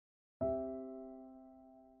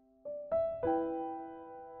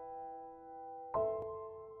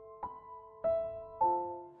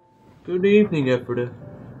Good evening, Ephrata.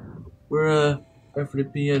 We're Ephrata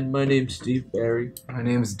PM. My name's Steve Barry, My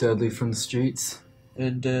name's Dudley from the streets.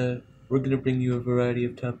 and we're gonna bring you a variety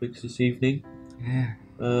of topics this evening. Yeah.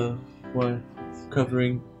 We're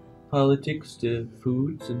covering politics to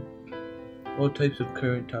foods and all types of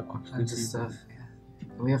current topics. Kinds of stuff. Yeah.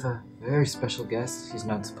 We have a very special guest. He's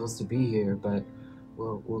not supposed to be here, but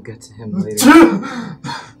we'll get to him later. Sorry.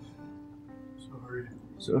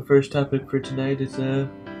 So our first topic for tonight is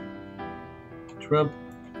Trump.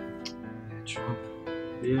 Yeah, Trump.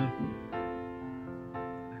 Yeah. I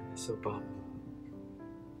miss Obama.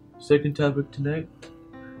 Second topic tonight: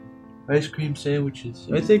 ice cream sandwiches.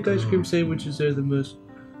 I think ice cream sandwiches are the most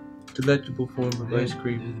delectable form of ice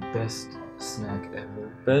cream. They're the best snack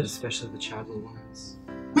ever. Best? Especially the chocolate ones.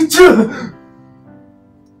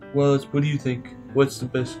 Wallace, what do you think? What's the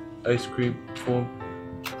best ice cream form?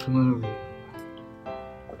 Come on over here.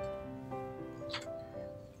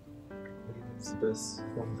 What do you think's the best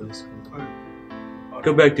form of ice cream?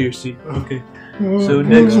 Go back to your seat. Okay. So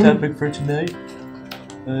next topic for tonight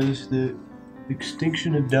is the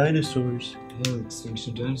extinction of dinosaurs. Yeah,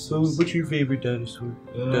 extinction So dinosaurs. what's your favorite dinosaur?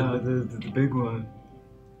 The big one.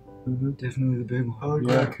 Mm-hmm. Definitely the big one. I like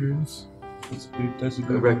Yeah. raccoons. That's a A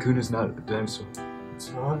good one. raccoon is not a dinosaur.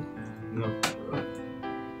 It's not. No.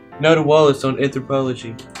 Now to Wallace on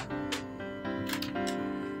anthropology.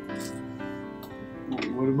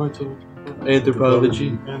 What am I talking about? Anthropology.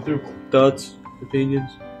 Anthrop. Thoughts,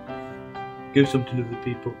 opinions. Give something to the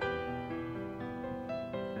people.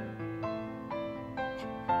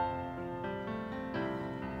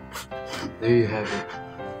 There you have it.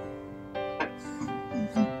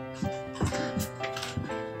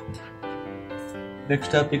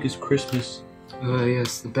 Next topic is Christmas.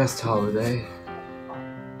 Yes, the best holiday.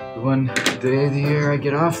 The one day of the year I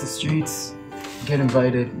get off the streets, get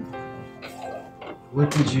invited. What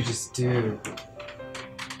did you just do?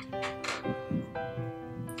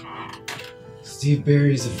 Steve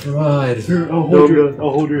Barry's a fraud. Here, I'll No,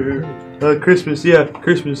 hold your hair. Christmas, yeah.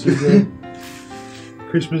 Christmas is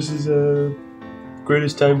Christmas is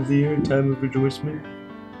greatest time of the year, time of rejoicing,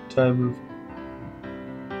 time of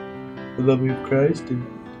the loving of Christ and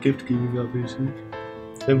gift giving, obviously.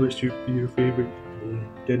 That must be your favorite,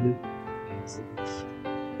 doesn't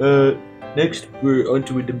it? Next we're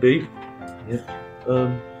onto a debate. Yep.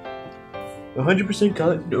 100%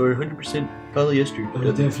 cotton or 100% polyester?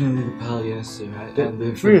 Definitely the polyester. I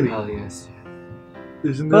live for Really? the polyester.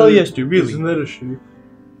 Isn't Polyester, really? Isn't that a sheep?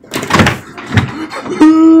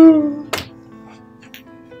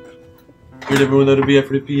 Here's everyone that'll be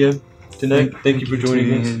after the PM tonight. Thank you for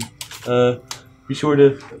joining us. Be sure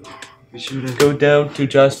to go down to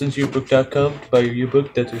jostinsyearbook.com to buy your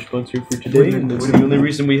yearbook. That's our sponsor for today, and that's the only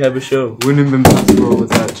reason we have a show. Wouldn't have been possible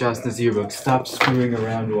without Justin's yearbook. Stop screwing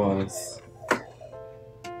around, Wallace.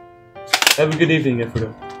 Have a good evening,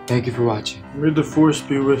 Ephrata. Thank you for watching. May the force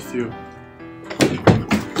be with you.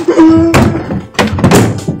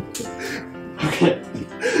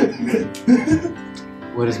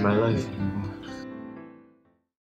 What is my life anymore?